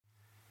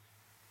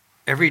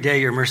Every day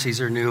your mercies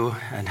are new,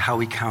 and how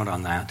we count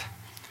on that.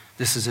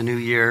 This is a new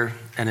year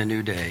and a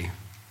new day.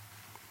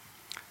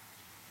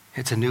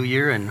 It's a new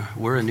year and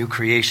we're a new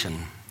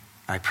creation.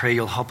 I pray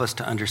you'll help us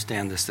to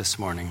understand this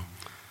morning.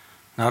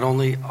 Not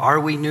only are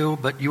we new,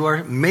 but you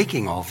are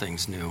making all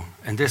things new.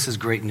 And this is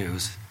great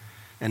news.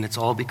 And it's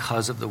all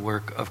because of the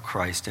work of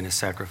Christ and his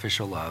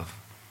sacrificial love.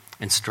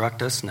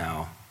 Instruct us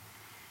now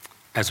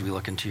as we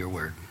look into your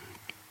word.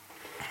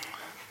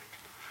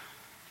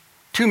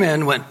 Two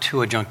men went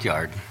to a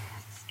junkyard,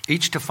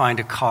 each to find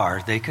a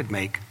car they could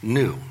make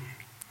new.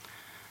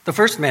 The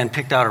first man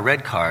picked out a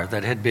red car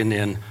that had been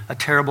in a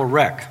terrible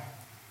wreck.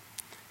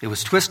 It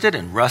was twisted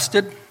and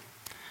rusted,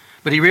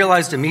 but he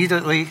realized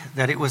immediately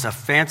that it was a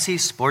fancy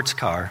sports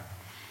car.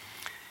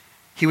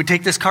 He would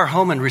take this car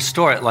home and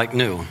restore it like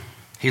new.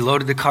 He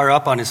loaded the car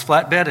up on his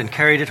flatbed and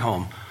carried it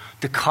home.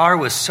 The car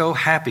was so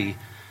happy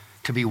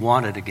to be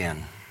wanted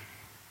again.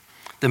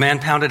 The man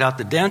pounded out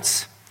the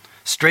dents,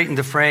 straightened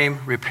the frame,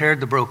 repaired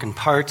the broken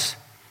parts,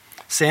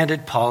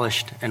 sanded,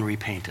 polished, and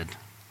repainted.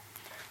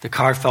 The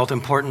car felt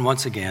important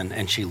once again,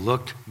 and she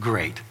looked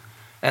great,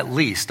 at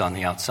least on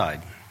the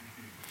outside.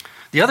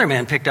 The other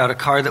man picked out a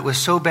car that was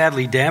so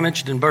badly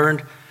damaged and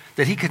burned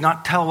that he could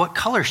not tell what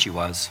color she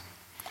was.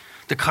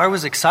 The car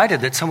was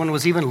excited that someone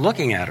was even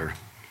looking at her,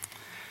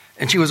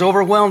 and she was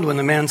overwhelmed when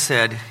the man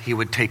said he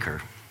would take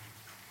her.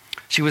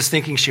 She was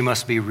thinking she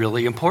must be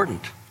really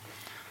important.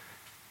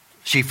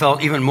 She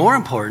felt even more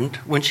important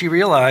when she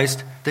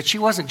realized that she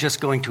wasn't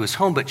just going to his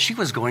home, but she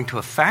was going to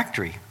a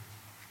factory.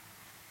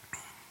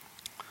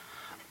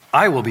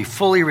 I will be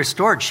fully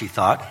restored, she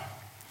thought.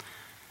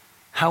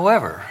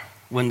 However,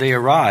 when they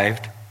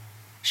arrived,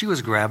 she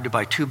was grabbed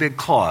by two big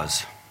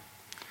claws,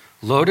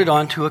 loaded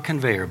onto a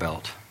conveyor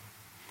belt.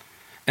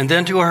 And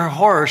then to her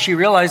horror, she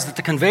realized that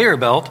the conveyor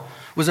belt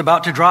was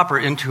about to drop her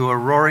into a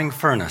roaring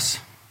furnace.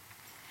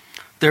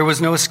 There was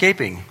no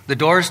escaping. The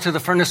doors to the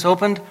furnace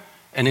opened,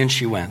 and in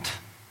she went.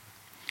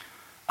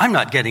 I'm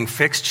not getting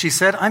fixed, she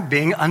said. I'm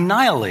being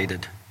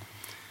annihilated.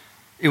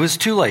 It was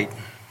too late.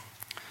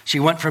 She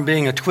went from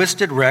being a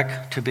twisted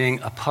wreck to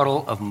being a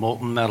puddle of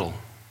molten metal.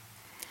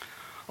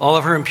 All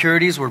of her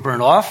impurities were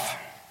burned off.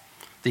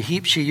 The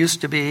heap she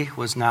used to be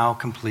was now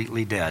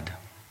completely dead.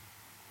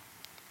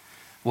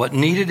 What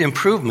needed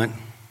improvement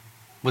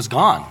was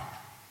gone.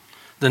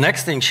 The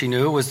next thing she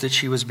knew was that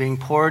she was being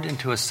poured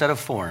into a set of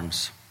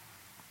forms.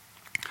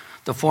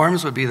 The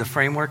forms would be the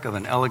framework of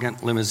an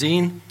elegant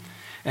limousine,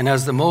 and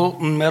as the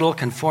molten metal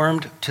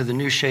conformed to the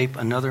new shape,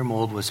 another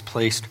mold was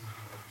placed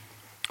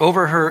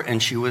over her,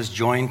 and she was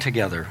joined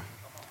together.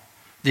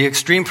 The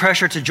extreme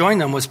pressure to join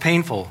them was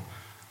painful,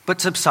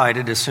 but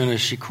subsided as soon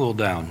as she cooled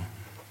down.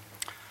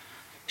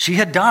 She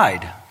had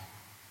died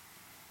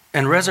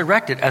and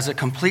resurrected as a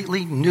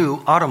completely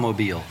new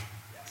automobile.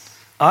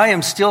 I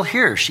am still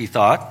here, she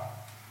thought,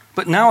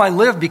 but now I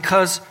live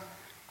because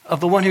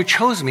of the one who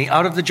chose me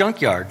out of the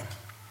junkyard.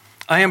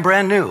 I am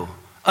brand new,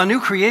 a new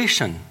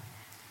creation.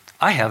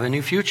 I have a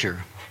new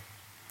future.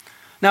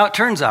 Now it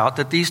turns out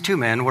that these two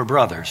men were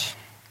brothers,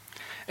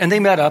 and they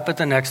met up at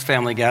the next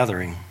family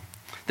gathering.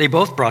 They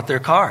both brought their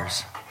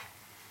cars.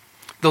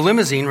 The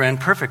limousine ran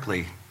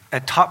perfectly,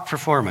 at top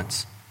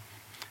performance.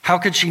 How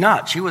could she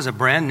not? She was a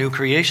brand new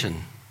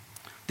creation.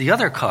 The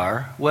other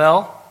car,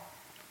 well,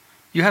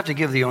 you have to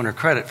give the owner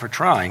credit for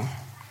trying,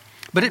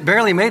 but it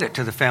barely made it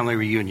to the family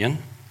reunion.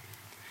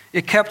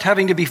 It kept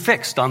having to be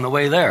fixed on the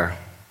way there.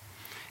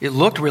 It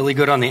looked really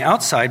good on the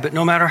outside, but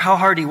no matter how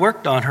hard he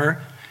worked on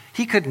her,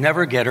 he could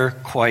never get her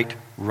quite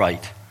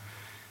right.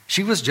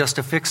 She was just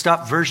a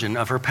fixed-up version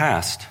of her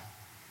past.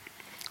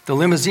 The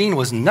limousine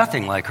was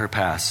nothing like her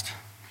past.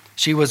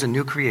 She was a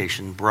new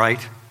creation,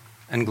 bright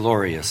and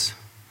glorious,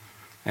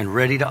 and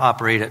ready to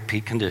operate at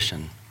peak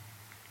condition.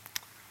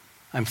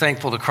 I'm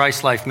thankful to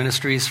Christ Life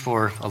Ministries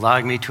for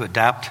allowing me to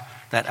adapt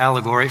that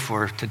allegory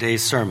for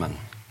today's sermon.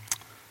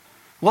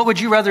 What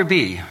would you rather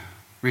be,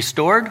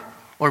 restored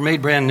or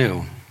made brand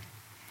new?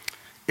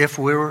 If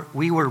we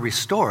were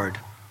restored,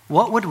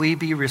 what would we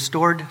be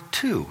restored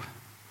to?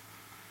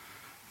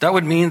 That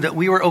would mean that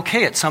we were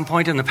okay at some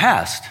point in the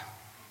past.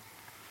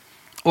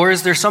 Or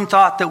is there some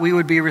thought that we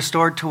would be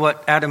restored to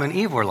what Adam and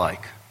Eve were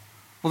like?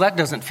 Well, that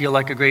doesn't feel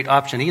like a great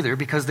option either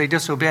because they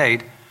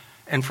disobeyed,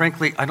 and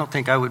frankly, I don't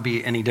think I would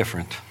be any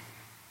different.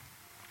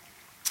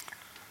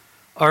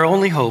 Our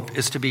only hope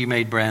is to be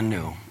made brand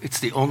new. It's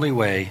the only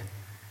way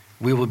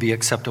we will be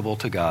acceptable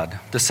to God.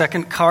 The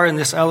second car in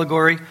this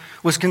allegory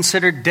was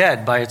considered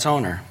dead by its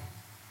owner.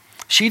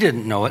 She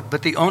didn't know it,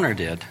 but the owner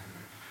did.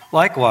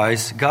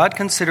 Likewise, God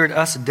considered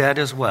us dead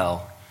as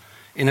well.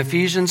 In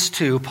Ephesians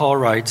 2, Paul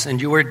writes,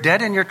 "And you were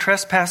dead in your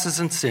trespasses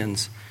and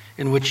sins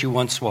in which you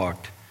once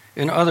walked."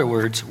 In other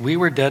words, we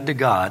were dead to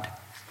God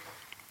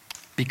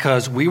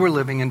because we were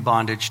living in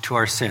bondage to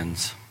our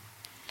sins.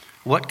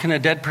 What can a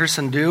dead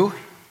person do?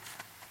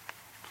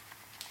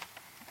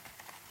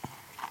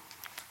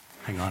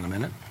 Hang on a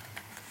minute.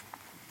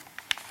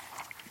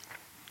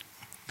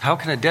 How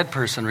can a dead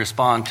person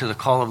respond to the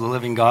call of the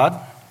living God?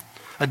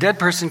 A dead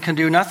person can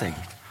do nothing.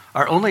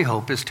 Our only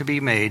hope is to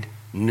be made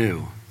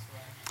new.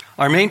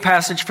 Our main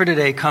passage for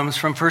today comes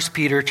from 1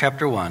 Peter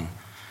chapter 1.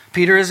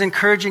 Peter is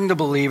encouraging the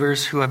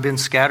believers who have been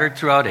scattered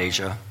throughout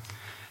Asia.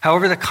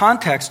 However, the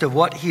context of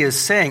what he is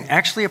saying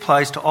actually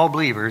applies to all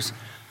believers,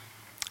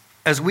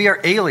 as we are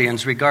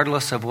aliens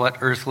regardless of what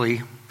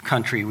earthly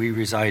country we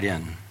reside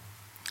in.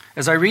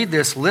 As I read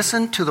this,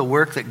 listen to the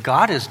work that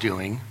God is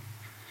doing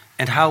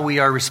and how we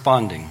are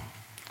responding.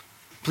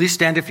 Please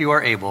stand if you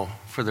are able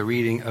for the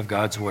reading of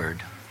God's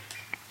word.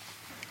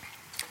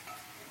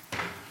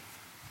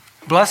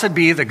 Blessed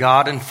be the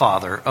God and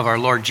Father of our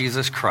Lord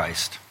Jesus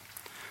Christ.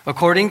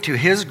 According to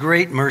his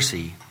great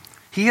mercy,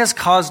 he has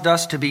caused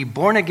us to be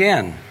born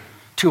again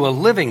to a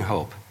living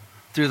hope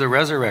through the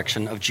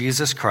resurrection of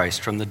Jesus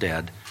Christ from the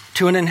dead,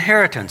 to an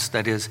inheritance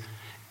that is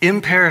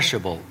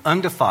imperishable,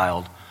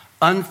 undefiled,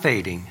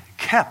 unfading,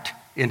 kept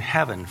in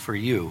heaven for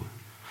you,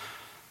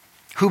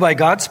 who by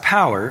God's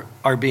power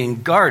are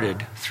being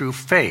guarded through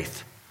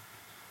faith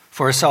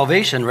for a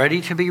salvation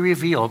ready to be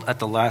revealed at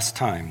the last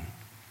time.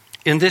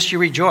 In this you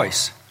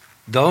rejoice,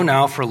 though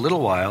now for a little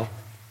while,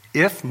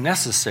 if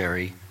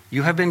necessary,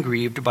 you have been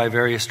grieved by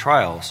various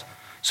trials,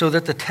 so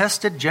that the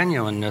tested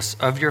genuineness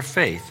of your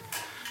faith,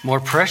 more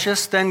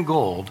precious than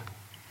gold,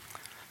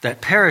 that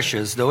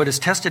perishes though it is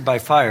tested by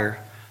fire,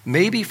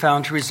 may be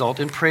found to result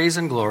in praise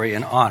and glory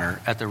and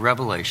honor at the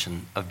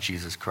revelation of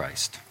Jesus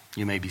Christ.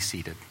 You may be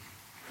seated.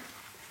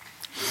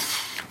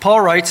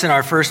 Paul writes in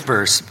our first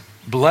verse,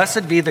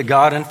 "Blessed be the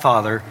God and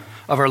Father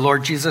of our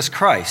Lord Jesus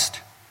Christ.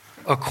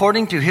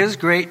 According to his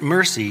great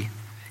mercy,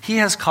 he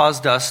has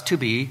caused us to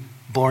be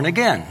born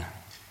again."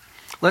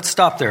 Let's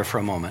stop there for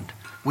a moment.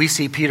 We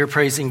see Peter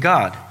praising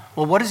God.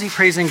 Well, what is he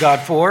praising God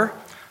for?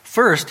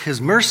 First,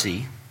 his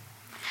mercy.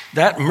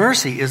 That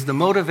mercy is the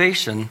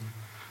motivation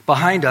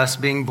behind us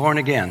being born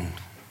again.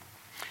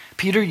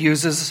 Peter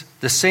uses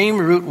the same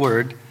root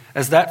word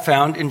as that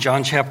found in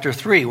John chapter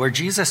 3, where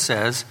Jesus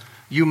says,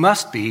 "You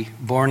must be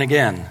born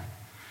again."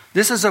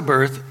 This is a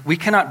birth we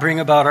cannot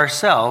bring about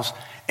ourselves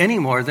any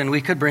more than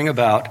we could bring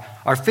about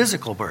our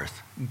physical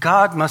birth.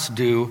 God must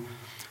do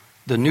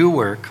the new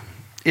work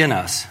in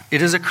us.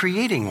 It is a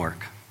creating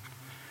work.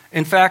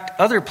 In fact,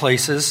 other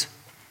places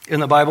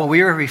in the Bible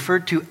we are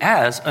referred to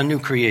as a new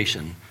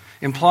creation,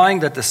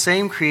 implying that the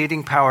same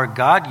creating power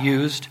God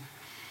used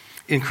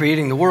in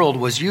creating the world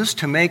was used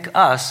to make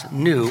us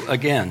new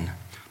again.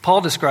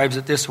 Paul describes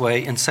it this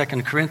way in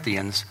 2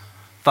 Corinthians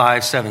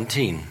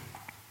 5:17.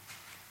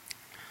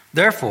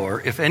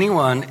 "Therefore, if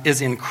anyone is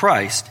in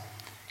Christ,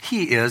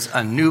 he is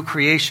a new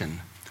creation.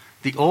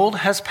 The old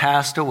has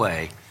passed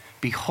away.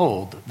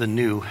 Behold, the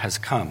new has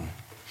come."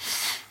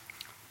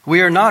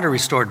 We are not a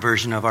restored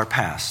version of our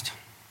past,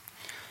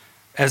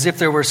 as if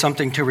there were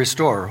something to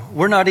restore.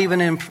 We're not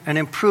even an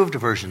improved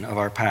version of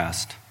our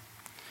past.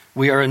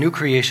 We are a new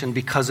creation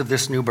because of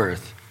this new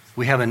birth.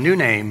 We have a new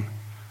name,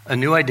 a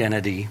new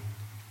identity.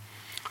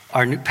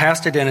 Our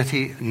past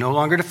identity no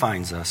longer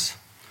defines us.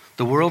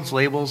 The world's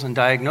labels and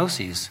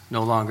diagnoses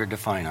no longer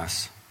define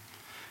us.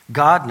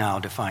 God now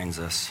defines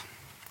us.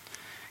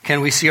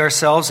 Can we see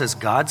ourselves as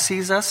God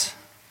sees us?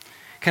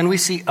 Can we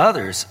see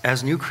others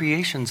as new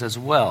creations as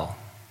well?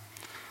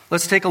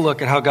 Let's take a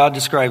look at how God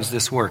describes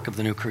this work of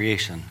the new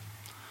creation.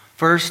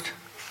 First,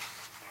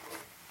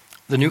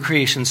 the new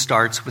creation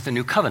starts with a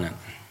new covenant.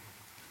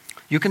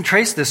 You can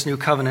trace this new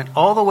covenant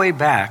all the way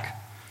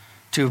back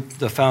to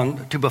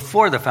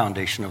before the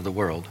foundation of the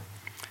world.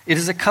 It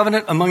is a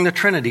covenant among the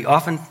Trinity,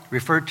 often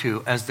referred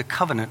to as the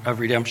covenant of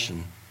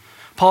redemption.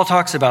 Paul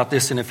talks about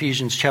this in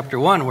Ephesians chapter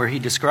 1, where he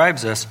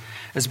describes us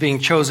as being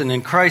chosen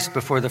in Christ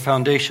before the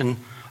foundation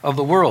of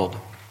the world.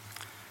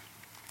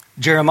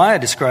 Jeremiah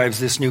describes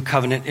this new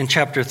covenant in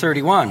chapter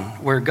 31,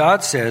 where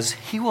God says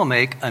he will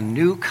make a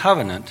new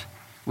covenant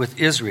with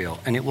Israel,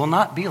 and it will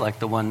not be like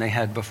the one they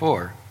had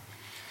before.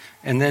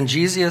 And then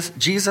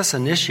Jesus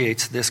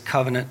initiates this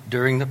covenant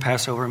during the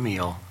Passover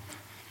meal,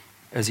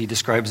 as he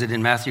describes it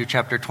in Matthew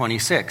chapter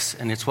 26,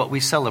 and it's what we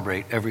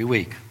celebrate every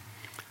week.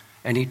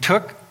 "And he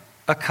took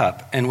a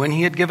cup, and when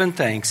he had given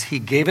thanks, he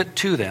gave it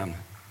to them,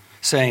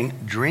 saying,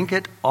 'Drink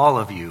it, all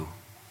of you.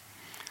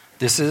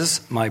 This is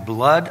my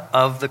blood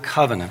of the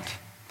covenant,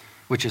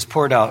 which is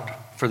poured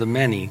out for the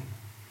many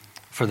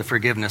for the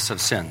forgiveness of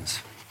sins.'"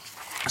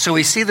 So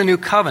we see the new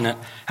covenant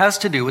has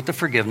to do with the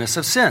forgiveness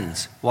of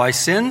sins. Why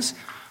sins?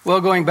 Well,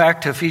 going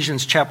back to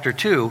Ephesians chapter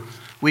 2,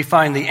 we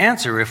find the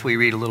answer if we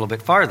read a little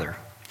bit farther.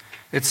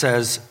 It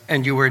says,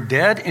 "And you were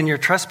dead in your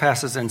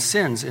trespasses and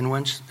sins in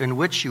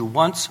which you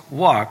once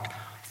walked,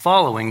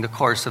 following the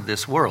course of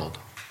this world.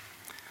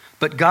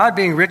 But God,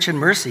 being rich in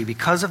mercy,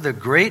 because of the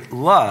great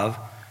love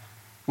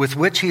with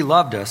which he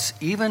loved us,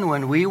 even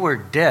when we were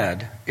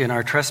dead in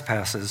our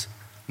trespasses,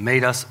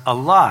 made us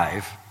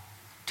alive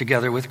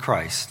together with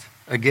Christ."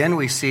 Again,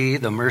 we see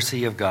the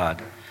mercy of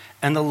God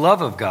and the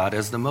love of God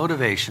as the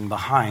motivation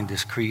behind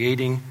this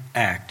creating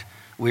act.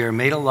 We are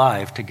made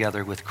alive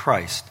together with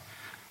Christ.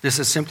 This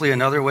is simply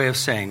another way of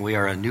saying we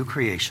are a new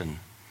creation,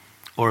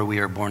 or we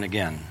are born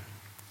again.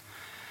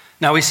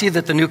 Now we see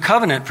that the new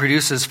covenant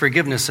produces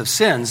forgiveness of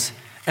sins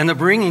and the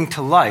bringing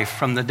to life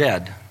from the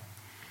dead.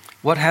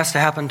 What has to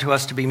happen to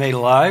us to be made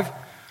alive?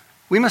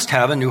 We must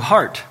have a new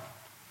heart,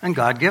 and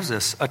God gives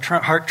us a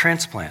heart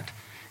transplant.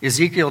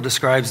 Ezekiel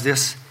describes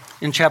this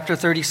in chapter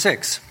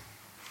 36.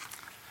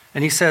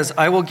 And he says,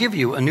 I will give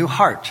you a new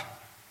heart,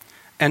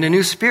 and a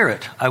new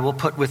spirit I will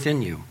put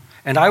within you.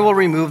 And I will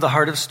remove the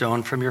heart of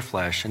stone from your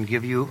flesh and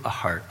give you a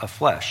heart of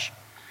flesh.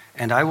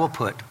 And I will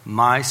put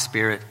my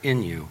spirit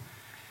in you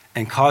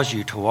and cause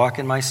you to walk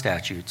in my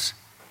statutes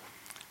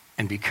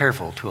and be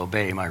careful to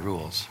obey my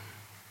rules.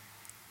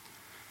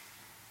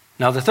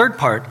 Now the third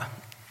part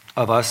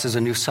of us is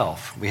a new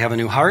self. We have a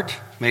new heart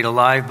made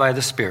alive by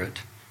the Spirit,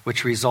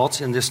 which results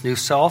in this new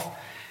self,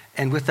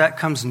 and with that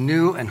comes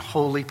new and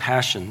holy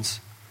passions.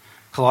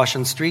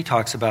 Colossians 3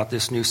 talks about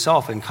this new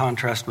self in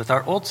contrast with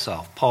our old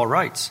self. Paul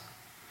writes,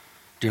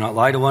 do not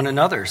lie to one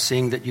another,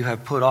 seeing that you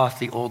have put off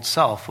the old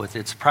self with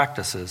its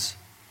practices,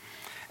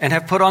 and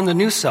have put on the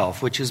new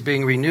self, which is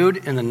being renewed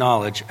in the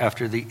knowledge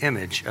after the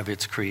image of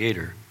its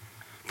creator.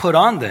 Put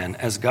on then,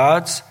 as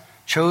God's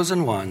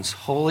chosen ones,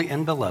 holy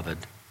and beloved,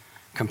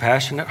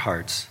 compassionate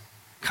hearts,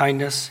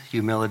 kindness,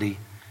 humility,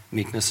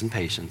 meekness, and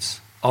patience.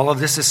 All of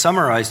this is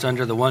summarized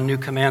under the one new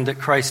command that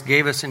Christ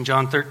gave us in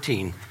John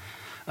 13.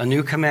 A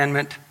new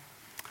commandment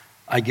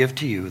I give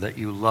to you, that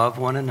you love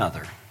one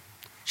another.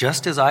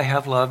 Just as I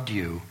have loved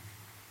you,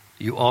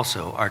 you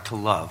also are to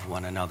love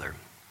one another.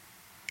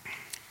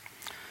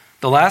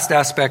 The last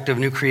aspect of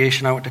new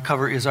creation I want to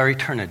cover is our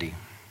eternity.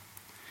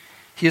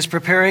 He is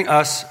preparing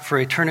us for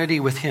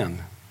eternity with him.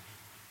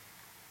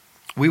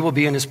 We will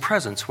be in his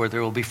presence where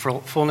there will be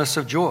fullness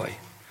of joy.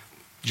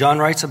 John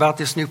writes about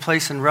this new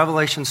place in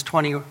Revelations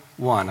 21.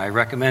 I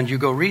recommend you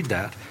go read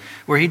that,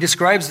 where he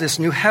describes this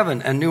new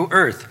heaven and new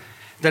earth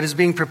that is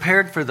being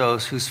prepared for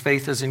those whose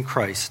faith is in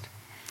Christ.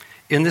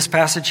 In this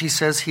passage, he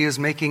says he is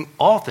making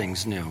all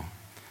things new.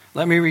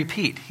 Let me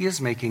repeat, he is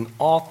making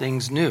all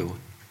things new.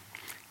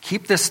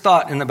 Keep this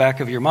thought in the back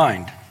of your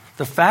mind.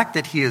 The fact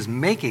that he is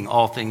making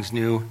all things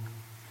new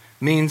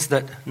means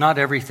that not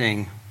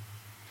everything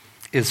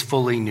is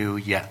fully new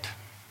yet.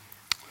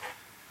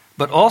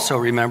 But also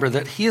remember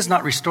that he is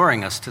not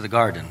restoring us to the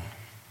garden.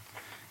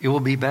 It will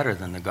be better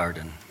than the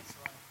garden.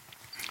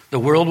 The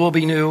world will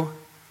be new.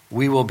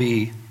 We will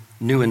be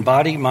new in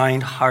body,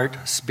 mind,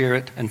 heart,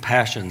 spirit, and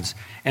passions.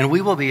 And we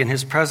will be in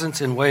his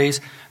presence in ways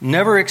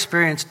never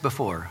experienced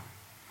before.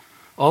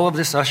 All of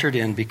this ushered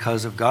in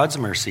because of God's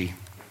mercy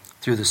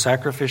through the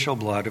sacrificial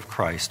blood of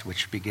Christ,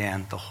 which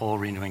began the whole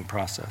renewing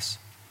process.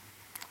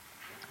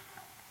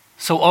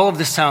 So all of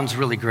this sounds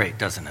really great,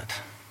 doesn't it?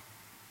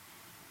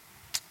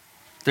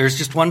 There's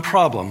just one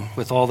problem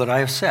with all that I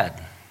have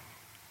said.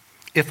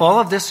 If all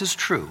of this is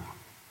true,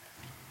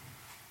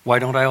 why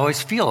don't I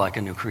always feel like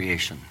a new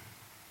creation?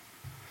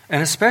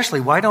 And especially,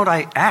 why don't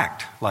I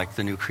act like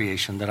the new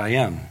creation that I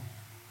am?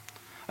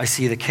 I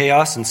see the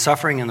chaos and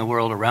suffering in the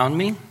world around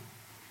me.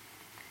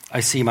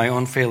 I see my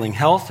own failing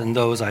health and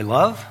those I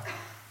love.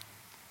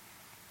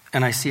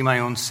 And I see my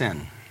own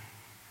sin.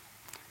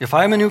 If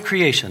I'm a new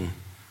creation,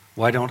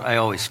 why don't I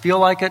always feel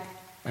like it?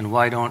 And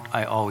why don't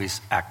I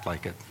always act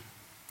like it?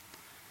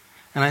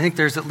 And I think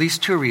there's at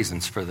least two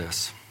reasons for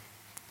this.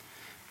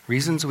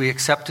 Reasons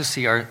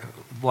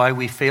why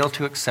we fail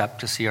to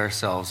accept to see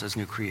ourselves as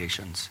new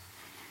creations.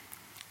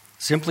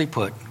 Simply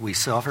put, we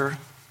suffer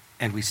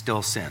and we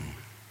still sin.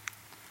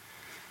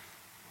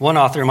 One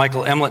author,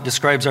 Michael Emlet,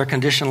 describes our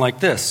condition like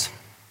this: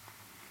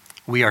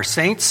 we are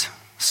saints,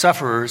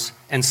 sufferers,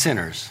 and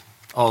sinners,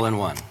 all in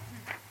one.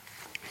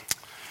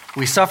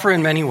 We suffer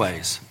in many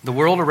ways. The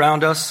world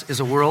around us is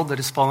a world that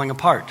is falling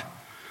apart.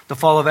 The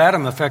fall of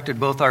Adam affected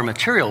both our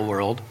material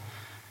world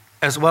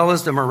as well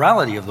as the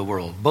morality of the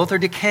world. Both are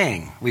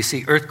decaying. We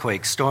see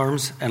earthquakes,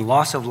 storms, and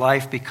loss of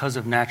life because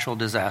of natural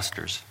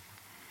disasters.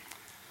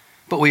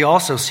 But we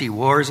also see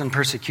wars and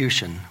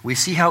persecution. We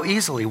see how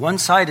easily one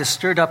side is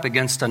stirred up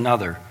against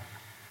another.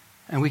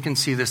 And we can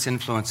see this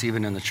influence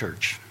even in the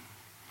church.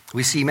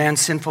 We see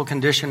man's sinful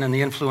condition and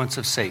the influence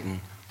of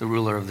Satan, the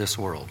ruler of this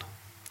world.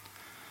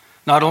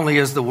 Not only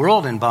is the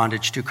world in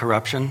bondage to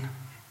corruption,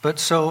 but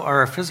so are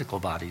our physical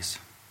bodies.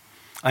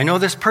 I know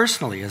this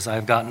personally as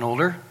I've gotten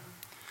older.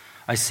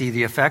 I see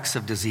the effects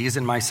of disease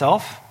in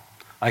myself.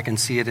 I can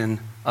see it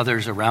in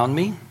others around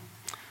me.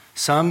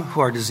 Some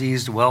who are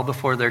diseased well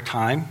before their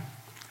time.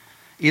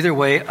 Either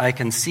way, I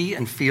can see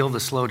and feel the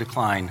slow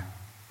decline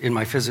in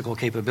my physical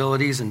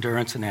capabilities,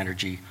 endurance, and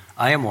energy.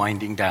 I am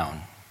winding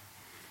down.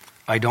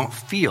 I don't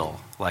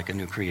feel like a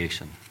new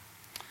creation.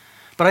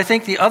 But I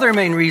think the other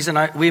main reason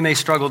we may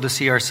struggle to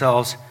see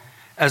ourselves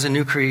as a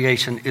new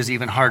creation is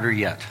even harder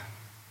yet.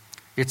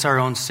 It's our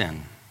own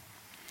sin.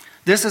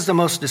 This is the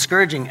most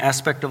discouraging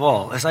aspect of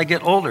all. As I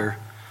get older,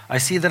 I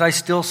see that I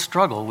still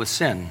struggle with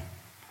sin.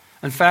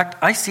 In fact,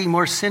 I see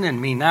more sin in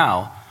me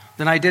now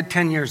than I did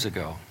 10 years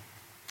ago.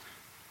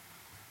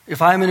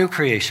 If I'm a new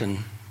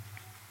creation,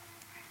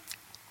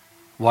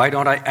 why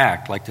don't I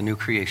act like the new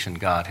creation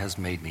God has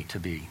made me to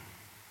be?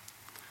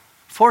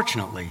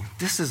 Fortunately,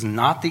 this is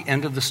not the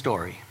end of the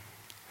story.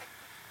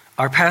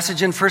 Our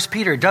passage in 1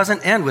 Peter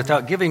doesn't end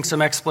without giving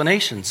some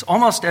explanations,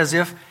 almost as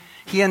if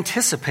he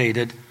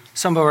anticipated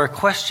some of our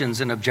questions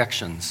and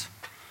objections.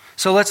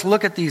 So let's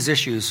look at these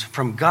issues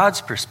from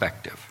God's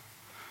perspective.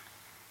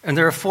 And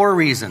there are 4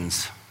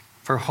 reasons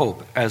for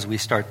hope as we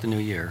start the new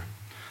year.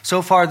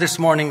 So far this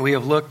morning, we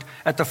have looked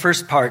at the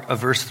first part of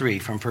verse 3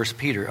 from 1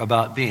 Peter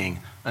about being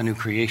a new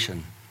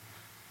creation.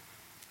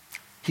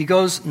 He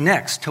goes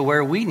next to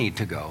where we need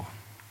to go,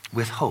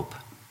 with hope.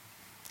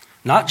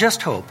 Not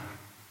just hope,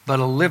 but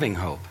a living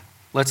hope.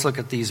 Let's look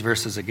at these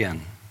verses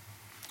again.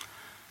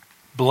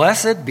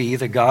 Blessed be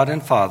the God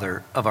and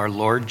Father of our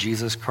Lord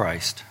Jesus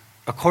Christ.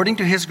 According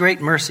to his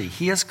great mercy,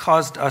 he has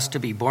caused us to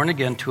be born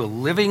again to a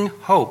living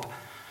hope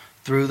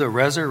through the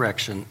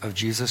resurrection of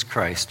Jesus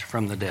Christ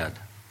from the dead.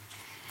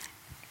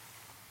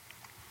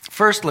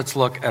 First, let's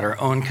look at our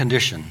own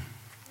condition.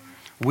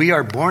 We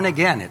are born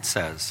again, it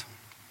says.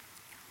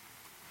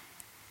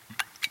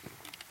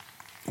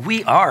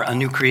 We are a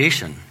new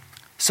creation.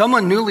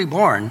 Someone newly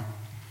born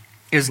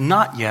is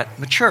not yet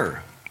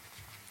mature.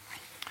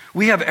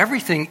 We have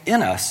everything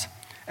in us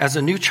as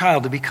a new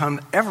child to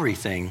become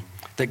everything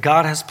that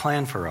God has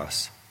planned for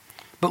us.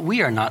 But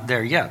we are not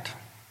there yet.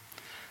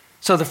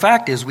 So the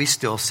fact is, we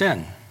still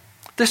sin.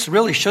 This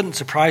really shouldn't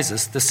surprise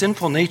us. The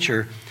sinful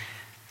nature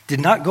did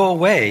not go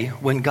away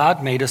when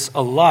God made us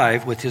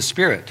alive with his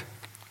Spirit.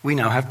 We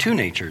now have 2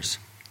 natures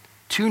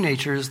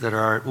that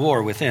are at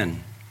war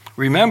within.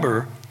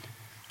 Remember,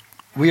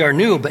 we are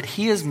new, but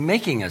he is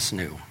making us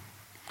new.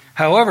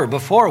 However,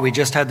 before we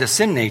just had the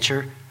sin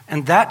nature,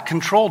 and that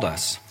controlled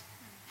us.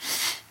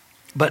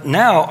 But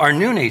now our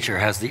new nature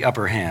has the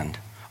upper hand.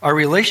 Our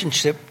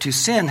relationship to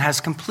sin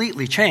has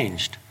completely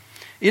changed.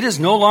 It is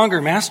no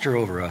longer master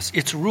over us.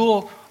 Its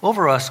rule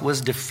over us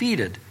was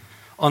defeated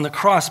on the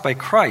cross by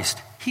Christ.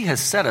 He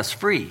has set us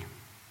free.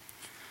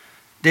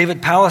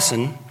 David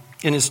Powlison,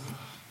 in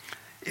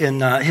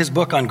his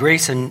book on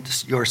Grace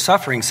and Your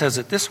Suffering, says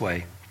it this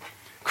way: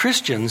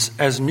 Christians,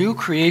 as new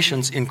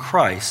creations in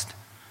Christ,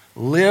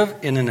 live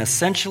in an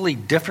essentially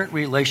different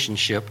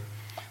relationship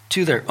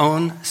to their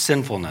own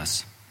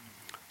sinfulness.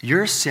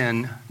 Your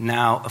sin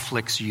now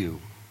afflicts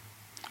you.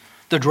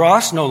 The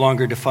dross no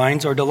longer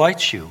defines or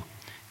delights you.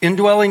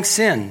 Indwelling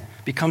sin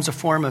becomes a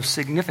form of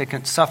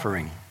significant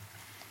suffering.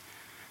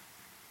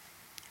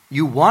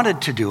 You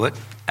wanted to do it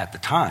at the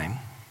time,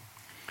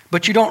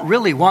 but you don't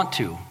really want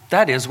to.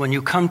 That is, when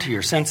you come to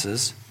your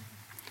senses.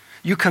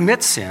 You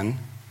commit sin,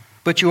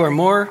 but you are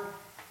more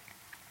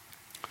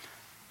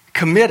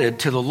committed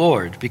to the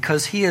Lord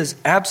because he is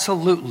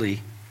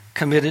absolutely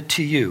committed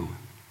to you.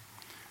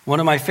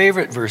 One of my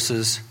favorite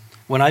verses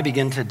when I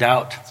begin to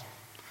doubt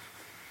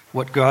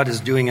what God is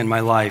doing in my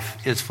life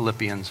is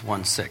Philippians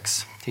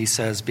 1:6. He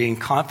says, being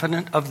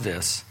confident of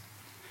this,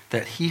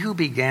 that he who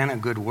began a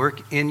good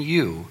work in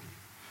you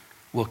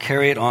will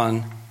carry it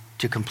on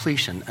to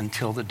completion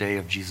until the day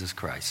of Jesus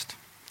Christ.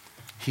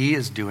 He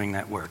is doing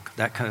that work.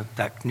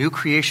 That new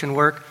creation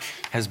work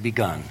has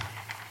begun.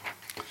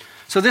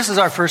 So this is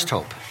our first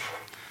hope.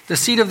 The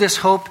seed of this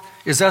hope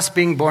is us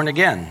being born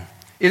again.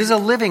 It is a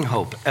living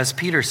hope, as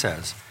Peter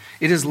says.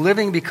 It is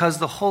living because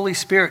the Holy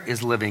Spirit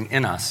is living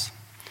in us.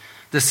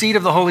 The seed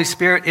of the Holy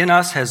Spirit in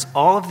us has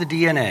all of the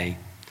DNA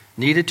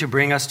needed to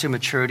bring us to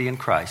maturity in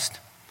Christ.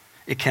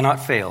 It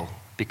cannot fail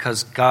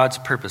because God's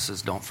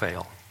purposes don't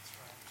fail.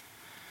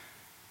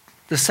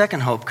 The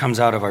second hope comes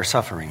out of our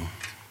suffering.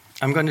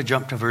 I'm going to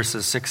jump to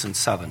verses 6 and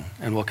 7,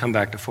 and we'll come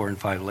back to 4 and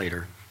 5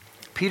 later.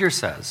 Peter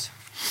says,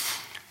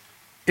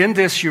 in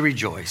this you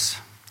rejoice,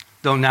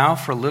 though now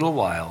for a little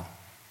while,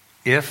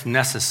 if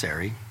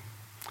necessary,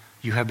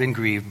 you have been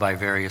grieved by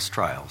various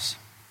trials.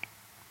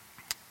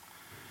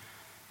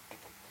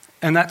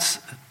 And that's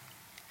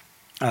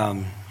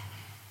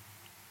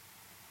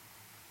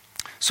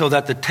so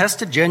that the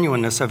tested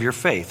genuineness of your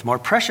faith, more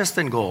precious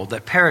than gold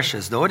that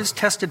perishes, though it is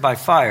tested by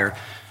fire,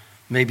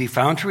 may be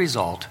found to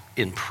result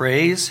in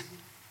praise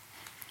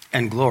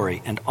and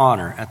glory and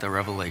honor at the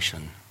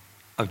revelation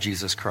of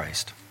Jesus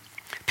Christ.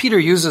 Peter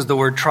uses the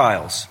word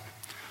trials.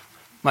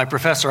 My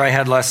professor I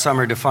had last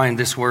summer defined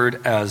this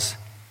word as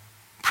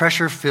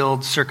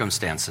pressure-filled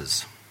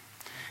circumstances.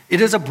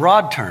 It is a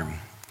broad term.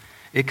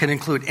 It can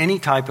include any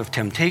type of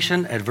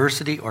temptation,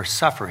 adversity, or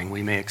suffering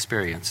we may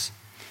experience.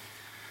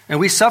 And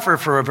we suffer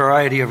for a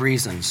variety of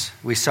reasons.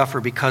 We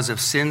suffer because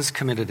of sins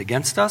committed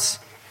against us.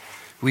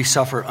 We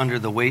suffer under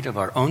the weight of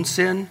our own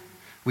sin.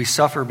 We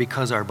suffer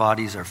because our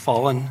bodies are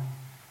fallen.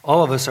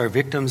 All of us are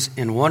victims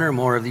in one or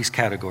more of these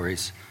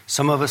categories.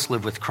 Some of us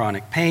live with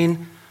chronic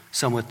pain,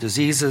 some with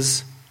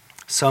diseases,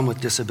 some with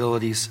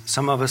disabilities.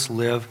 Some of us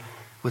live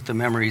with the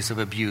memories of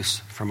abuse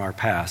from our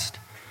past.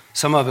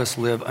 Some of us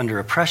live under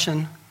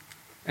oppression,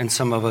 and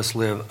some of us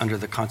live under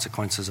the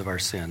consequences of our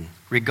sin.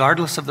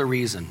 Regardless of the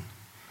reason,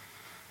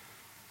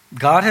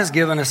 God has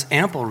given us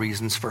ample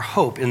reasons for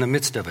hope in the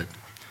midst of it.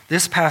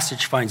 This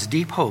passage finds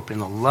deep hope in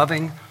the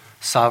loving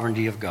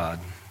sovereignty of God.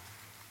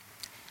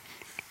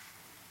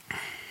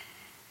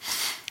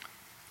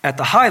 At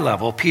the high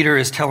level, Peter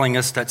is telling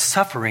us that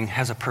suffering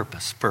has a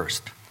purpose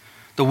first.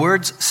 The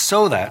words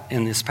 "so that"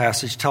 in this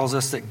passage tells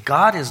us that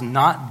God is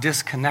not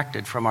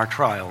disconnected from our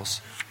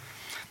trials.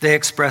 They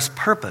express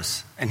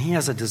purpose, and he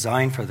has a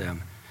design for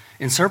them.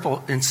 In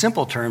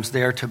simple terms,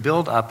 they are to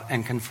build up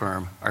and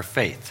confirm our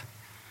faith.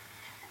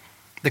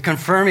 The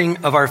confirming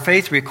of our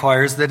faith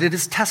requires that it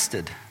is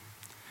tested.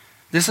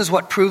 This is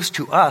what proves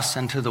to us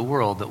and to the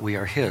world that we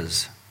are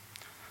His.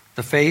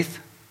 The faith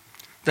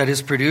that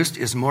is produced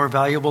is more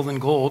valuable than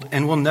gold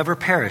and will never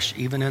perish,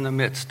 even in the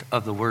midst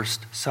of the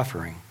worst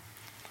suffering.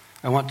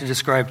 I want to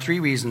describe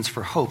 3 reasons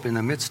for hope in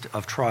the midst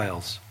of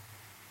trials.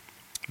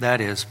 That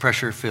is,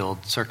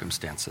 pressure-filled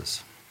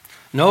circumstances.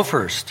 Know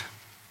first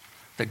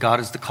that God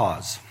is the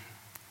cause.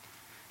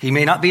 He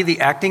may not be the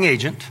acting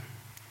agent,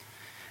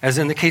 as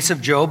in the case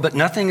of Job, but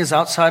nothing is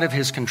outside of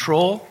His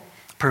control,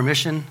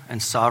 permission,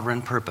 and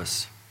sovereign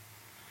purpose.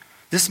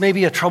 This may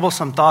be a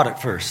troublesome thought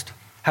at first.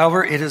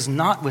 However, it is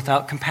not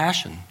without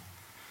compassion.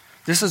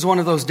 This is one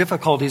of those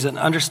difficulties in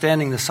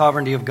understanding the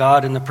sovereignty of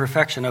God and the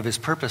perfection of His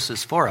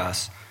purposes for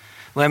us.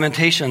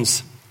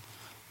 Lamentations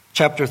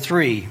chapter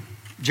 3,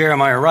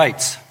 Jeremiah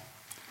writes,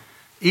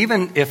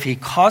 "Even if He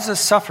causes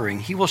suffering,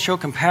 He will show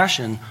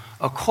compassion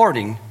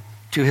according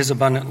to His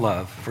abundant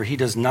love, for He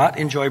does not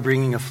enjoy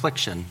bringing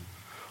affliction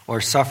or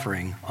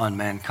suffering on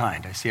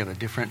mankind." I see I have a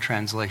different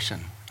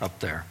translation up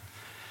there.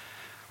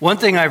 One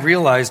thing I've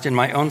realized in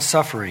my own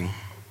suffering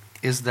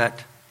is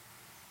that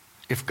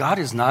if God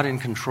is not in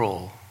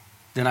control,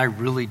 then I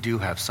really do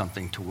have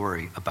something to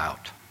worry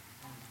about.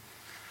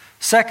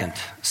 Second,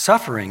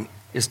 suffering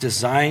is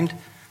designed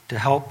to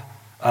help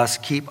us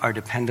keep our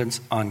dependence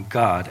on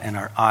God and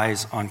our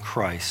eyes on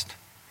Christ.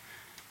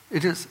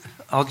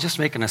 I'll just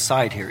make an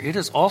aside here. It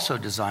is also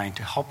designed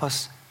to help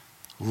us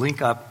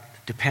link up,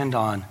 depend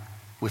on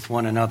with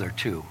one another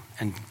too,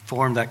 and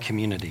form that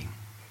community.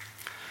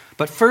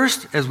 But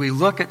first, as we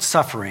look at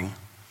suffering,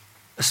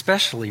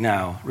 especially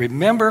now,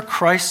 remember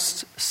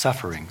Christ's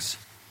sufferings.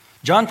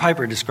 John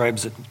Piper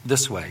describes it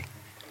this way: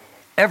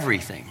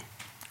 everything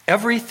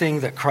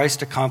that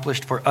Christ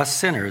accomplished for us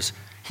sinners,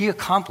 He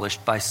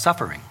accomplished by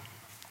suffering.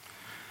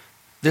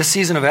 This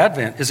season of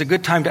Advent is a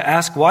good time to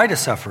ask why to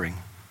suffering.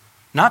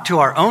 Not to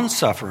our own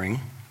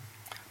suffering,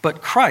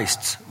 but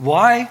Christ's.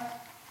 Why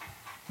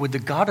would the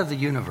God of the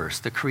universe,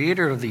 the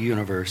creator of the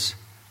universe,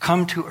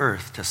 come to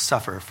earth to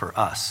suffer for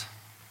us?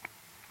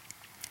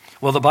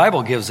 Well, the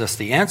Bible gives us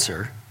the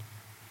answer,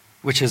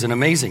 which is an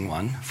amazing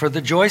one: for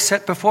the joy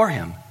set before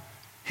Him,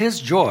 His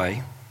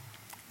joy,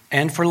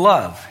 and for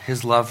love,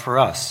 His love for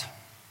us.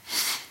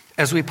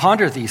 As we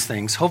ponder these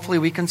things, hopefully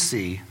we can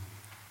see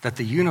that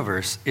the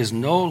universe is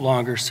no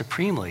longer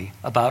supremely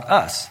about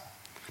us.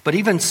 But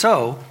even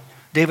so,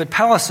 David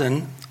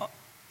Powlison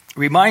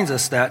reminds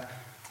us that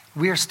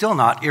we are still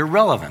not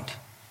irrelevant.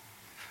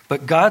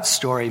 But God's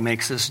story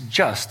makes us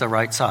just the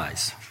right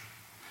size.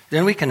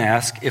 Then we can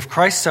ask, if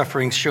Christ's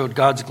sufferings showed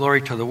God's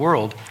glory to the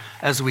world,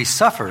 as we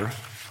suffer,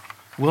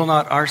 will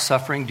not our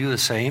suffering do the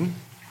same?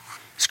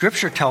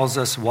 Scripture tells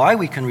us why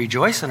we can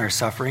rejoice in our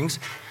sufferings.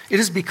 It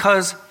is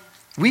because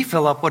we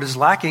fill up what is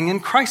lacking in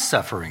Christ's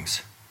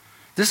sufferings.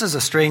 This is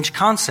a strange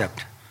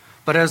concept,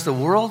 but as the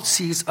world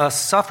sees us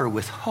suffer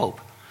with hope,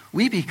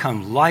 we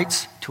become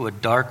lights to a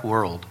dark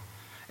world,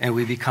 and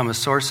we become a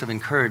source of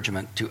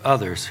encouragement to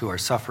others who are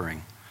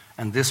suffering,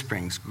 and this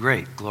brings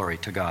great glory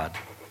to God.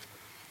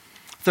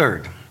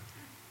 Third,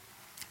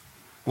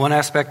 one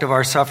aspect of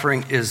our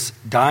suffering is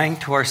dying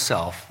to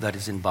ourself that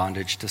is in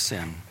bondage to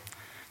sin.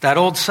 That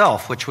old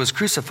self which was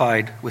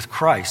crucified with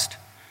Christ.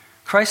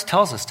 Christ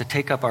tells us to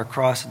take up our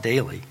cross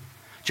daily.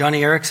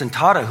 Johnny Erickson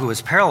Tata, who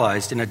was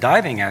paralyzed in a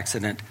diving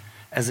accident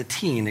as a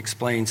teen,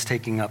 explains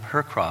taking up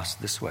her cross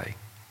this way: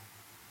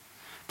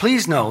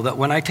 "Please know that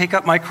when I take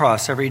up my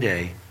cross every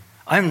day,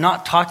 I'm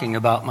not talking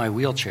about my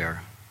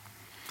wheelchair.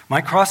 My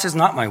cross is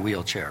not my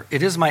wheelchair.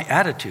 It is my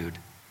attitude.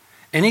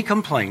 Any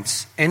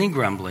complaints, any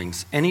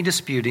grumblings, any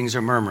disputings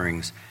or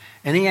murmurings,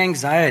 any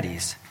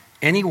anxieties,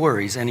 any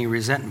worries, any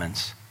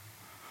resentments,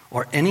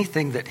 or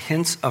anything that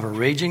hints of a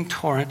raging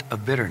torrent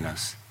of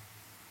bitterness,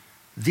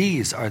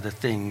 these are the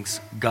things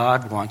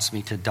God wants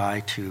me to die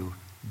to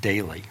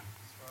daily."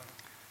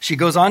 She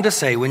goes on to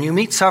say, when you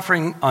meet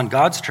suffering on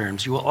God's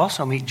terms, you will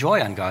also meet joy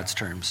on God's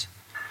terms.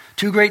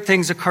 2 great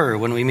things occur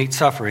when we meet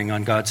suffering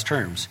on God's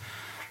terms.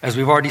 As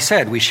we've already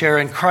said, we share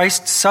in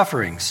Christ's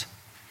sufferings.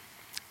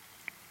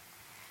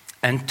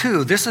 And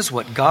 2, this is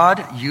what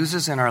God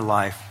uses in our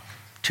life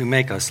to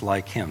make us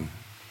like Him.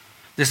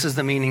 This is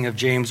the meaning of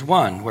James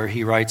 1, where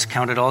he writes,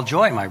 "Count it all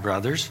joy, my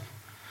brothers,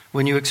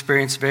 when you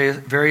experience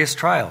various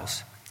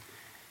trials."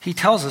 He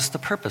tells us the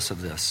purpose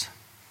of this,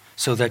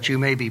 so that you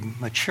may be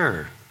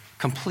mature,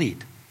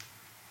 complete,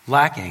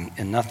 lacking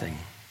in nothing.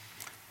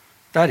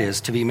 That is,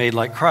 to be made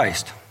like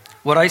Christ.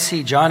 What I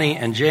see Johnny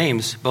and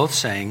James both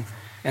saying,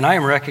 and I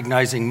am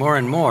recognizing more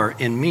and more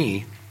in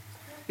me,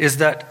 is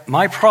that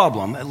my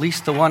problem, at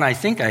least the one I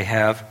think I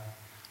have,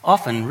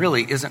 often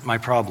really isn't my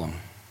problem.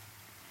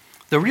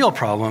 The real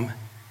problem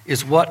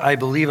is what I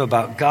believe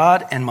about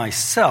God and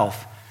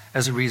myself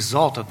as a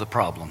result of the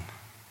problem.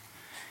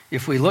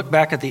 If we look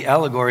back at the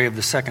allegory of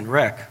the second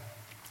wreck,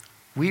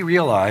 we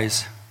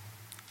realize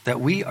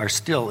that we are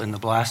still in the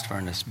blast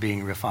furnace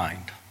being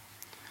refined.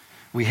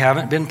 We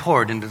haven't been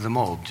poured into the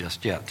mold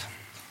just yet.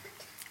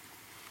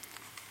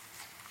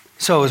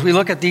 So as we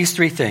look at these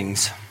three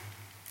things,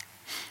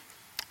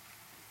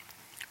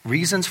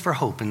 reasons for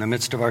hope in the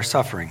midst of our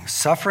suffering.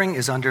 Suffering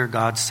is under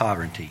God's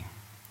sovereignty.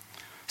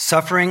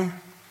 Suffering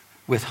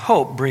with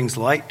hope brings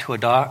light to a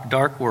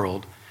dark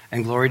world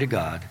and glory to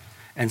God.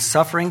 And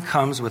suffering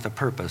comes with a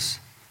purpose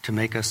to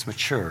make us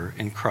mature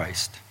in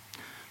Christ.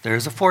 There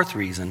is a fourth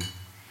reason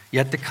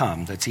yet to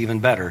come that's even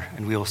better,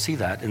 and we will see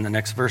that in the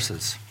next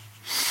verses.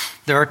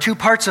 There are two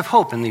parts of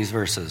hope in these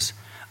verses,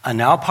 a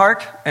now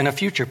part and a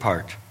future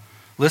part.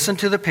 Listen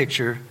to the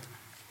picture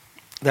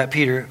that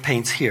Peter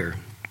paints here.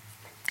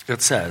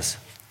 It says,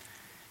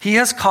 "He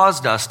has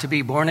caused us to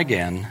be born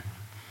again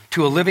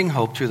to a living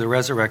hope through the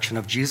resurrection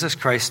of Jesus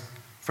Christ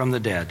from the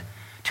dead,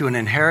 to an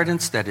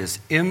inheritance that is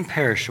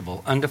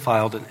imperishable,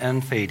 undefiled, and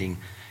unfading,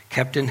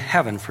 kept in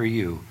heaven for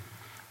you,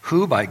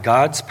 who by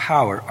God's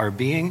power are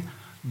being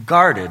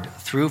guarded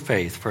through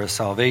faith for a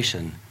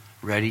salvation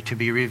ready to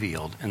be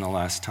revealed in the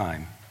last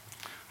time."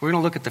 We're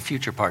going to look at the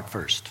future part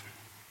first.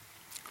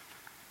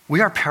 We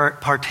are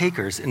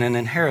partakers in an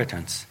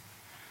inheritance.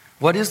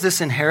 What is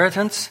this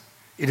inheritance?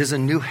 It is a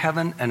new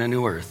heaven and a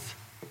new earth.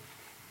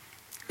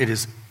 It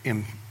is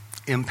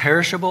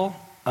imperishable,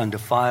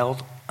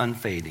 undefiled,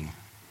 unfading.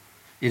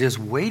 It is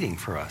waiting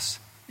for us.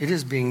 It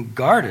is being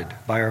guarded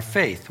by our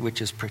faith,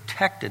 which is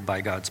protected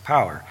by God's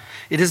power.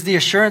 It is the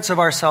assurance of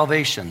our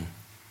salvation.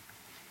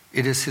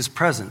 It is his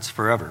presence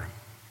forever.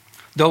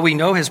 Though we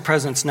know his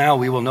presence now,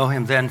 we will know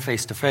him then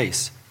face to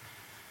face.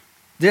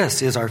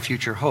 This is our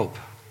future hope.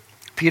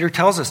 Peter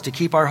tells us to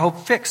keep our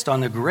hope fixed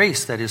on the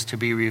grace that is to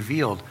be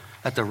revealed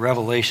at the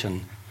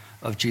revelation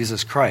of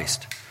Jesus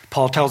Christ.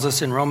 Paul tells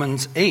us in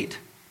Romans 8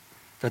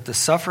 that the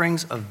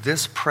sufferings of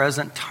this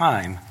present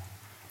time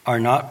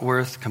are not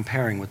worth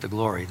comparing with the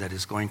glory that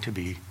is going to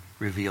be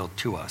revealed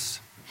to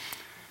us.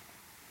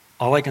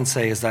 All I can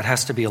say is that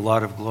has to be a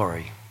lot of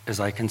glory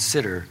as I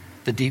consider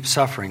the deep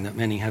suffering that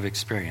many have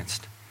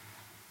experienced.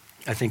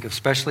 I think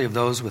especially of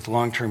those with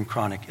long-term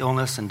chronic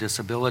illness and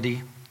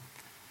disability,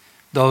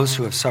 those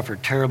who have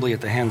suffered terribly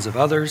at the hands of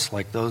others,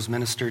 like those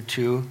ministered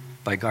to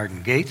by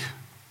Garden Gate.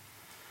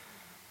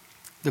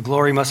 The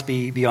glory must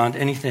be beyond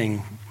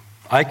anything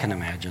I can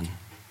imagine,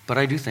 but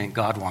I do think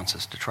God wants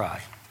us to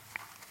try.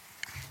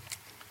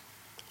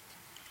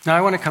 Now I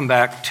want to come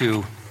back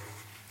to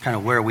kind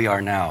of where we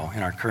are now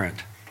in our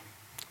current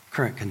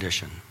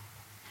condition.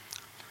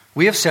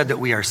 We have said that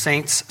we are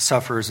saints,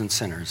 sufferers, and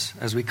sinners.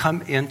 As we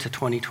come into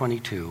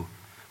 2022,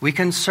 we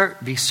can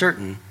be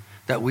certain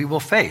that we will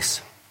face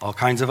all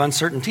kinds of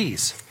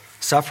uncertainties,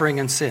 suffering,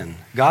 and sin.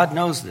 God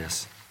knows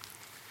this.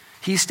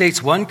 He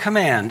states one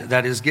command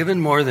that is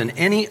given more than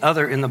any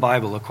other in the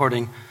Bible,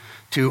 according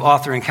to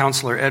author and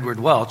counselor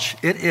Edward Welch.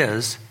 It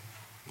is,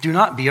 do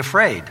not be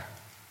afraid.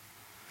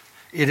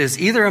 It is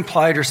either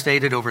implied or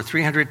stated over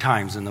 300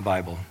 times in the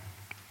Bible.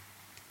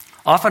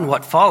 Often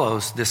what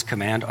follows this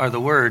command are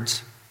the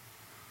words,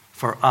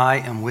 "For I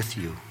am with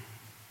you."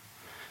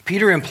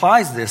 Peter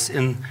implies this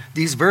in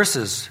these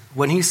verses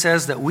when he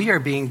says that we are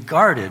being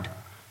guarded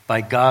by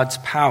God's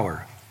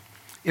power.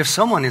 If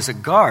someone is a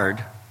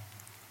guard,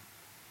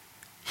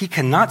 he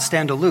cannot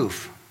stand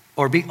aloof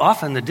or be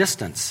off in the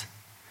distance.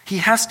 He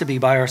has to be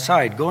by our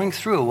side, going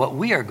through what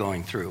we are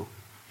going through.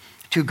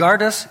 To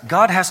guard us,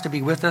 God has to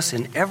be with us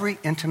in every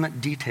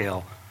intimate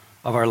detail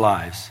of our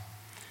lives.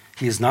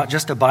 He is not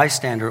just a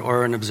bystander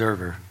or an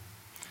observer,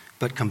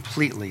 but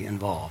completely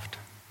involved.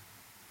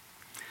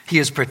 He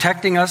is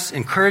protecting us,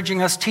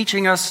 encouraging us,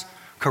 teaching us,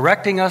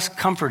 correcting us,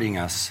 comforting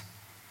us.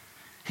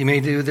 He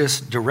may do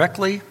this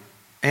directly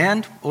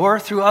and or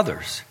through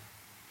others.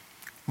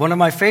 One of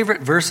my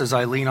favorite verses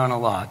I lean on a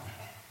lot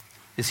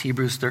is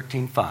Hebrews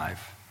 13:5.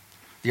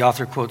 The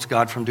author quotes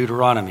God from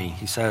Deuteronomy.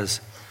 He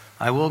says,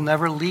 "I will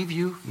never leave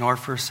you nor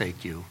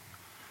forsake you."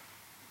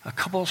 A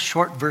couple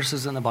short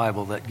verses in the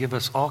Bible that give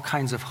us all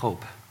kinds of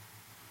hope.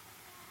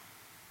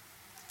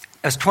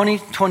 As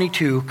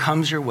 2022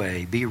 comes your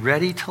way, be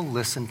ready to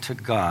listen to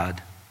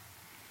God,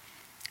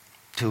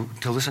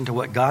 to listen to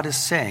what God is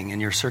saying in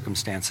your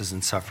circumstances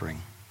and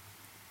suffering.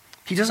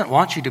 He doesn't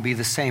want you to be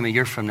the same a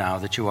year from now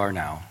that you are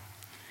now.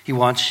 He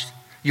wants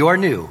you are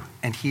new,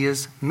 and he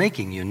is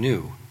making you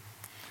new.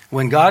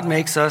 When God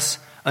makes us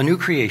a new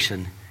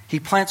creation, he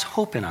plants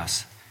hope in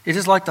us. It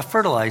is like the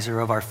fertilizer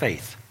of our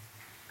faith.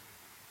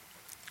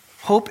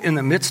 Hope in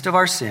the midst of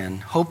our sin,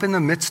 hope in the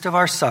midst of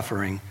our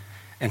suffering,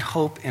 and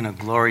hope in a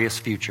glorious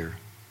future.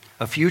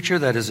 A future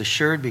that is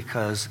assured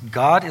because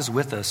God is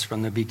with us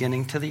from the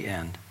beginning to the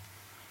end.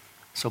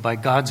 So by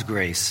God's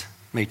grace,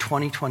 may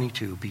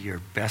 2022 be your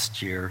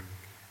best year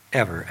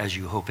ever as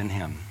you hope in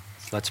him.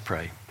 Let's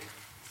pray.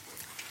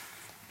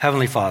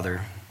 Heavenly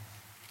Father,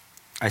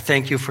 I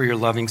thank you for your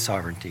loving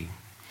sovereignty.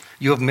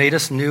 You have made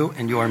us new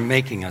and you are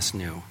making us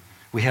new.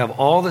 We have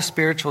all the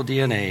spiritual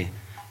DNA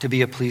to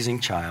be a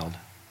pleasing child.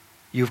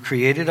 You've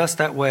created us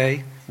that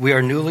way. We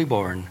are newly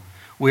born.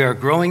 We are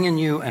growing in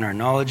you and our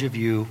knowledge of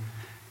you.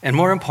 And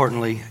more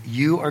importantly,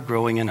 you are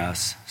growing in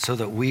us so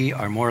that we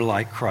are more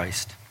like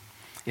Christ.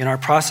 In our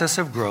process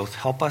of growth,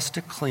 help us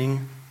to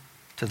cling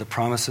to the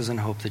promises and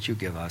hope that you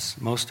give us.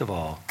 Most of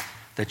all,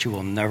 that you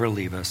will never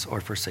leave us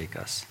or forsake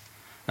us,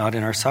 not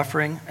in our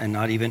suffering and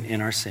not even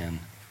in our sin.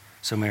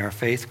 So may our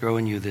faith grow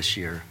in you this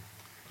year.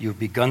 You have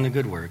begun the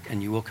good work,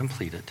 and you will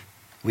complete it.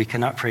 We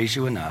cannot praise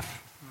you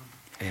enough.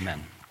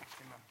 Amen.